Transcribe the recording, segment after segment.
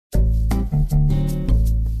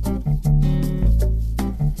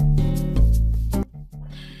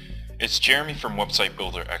It's Jeremy from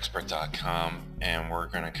websitebuilderexpert.com, and we're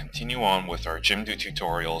going to continue on with our Jimdo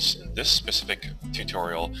tutorials. In this specific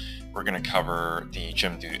tutorial, we're going to cover the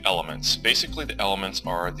Jimdo elements. Basically, the elements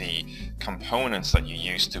are the components that you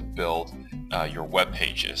use to build your web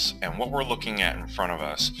pages, and what we're looking at in front of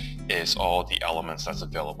us is all the elements that's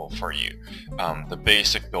available for you. The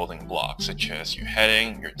basic building blocks, such as your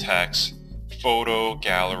heading, your text, photo,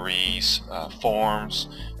 galleries, forms,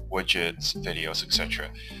 widgets, videos, etc.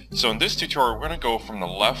 So in this tutorial, we're going to go from the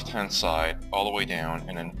left-hand side all the way down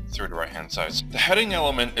and then through the right-hand side. So the heading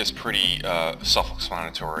element is pretty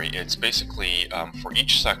self-explanatory. It's basically for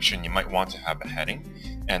each section you might want to have a heading,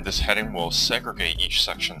 and this heading will segregate each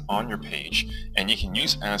section on your page, and you can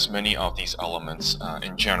use as many of these elements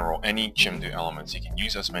in general, any Jimdo elements, you can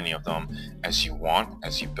use as many of them as you want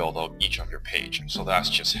as you build out each of your page. So that's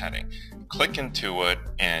just heading. Click into it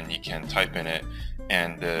and you can type in it,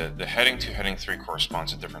 and the heading 2, heading 3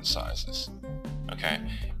 corresponds to different sizes. Okay,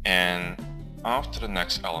 and off to the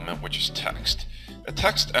next element, which is text. The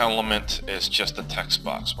text element is just the text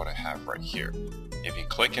box, what I have right here. If you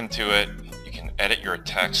click into it, you can edit your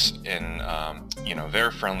text in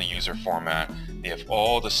very friendly user format. They have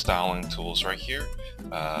all the styling tools right here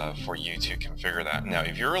for you to configure that. Now,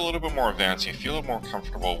 if you're a little bit more advanced, you feel more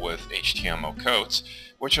comfortable with HTML codes,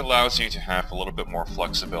 which allows you to have a little bit more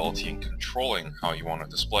flexibility in controlling how you want to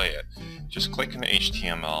display it. Just click into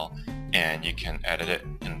HTML and you can edit it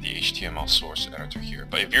in the HTML source editor here.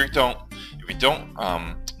 But if you don't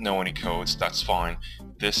know any codes, that's fine.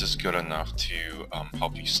 This is good enough to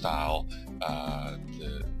help you style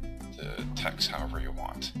the text however you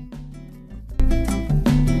want.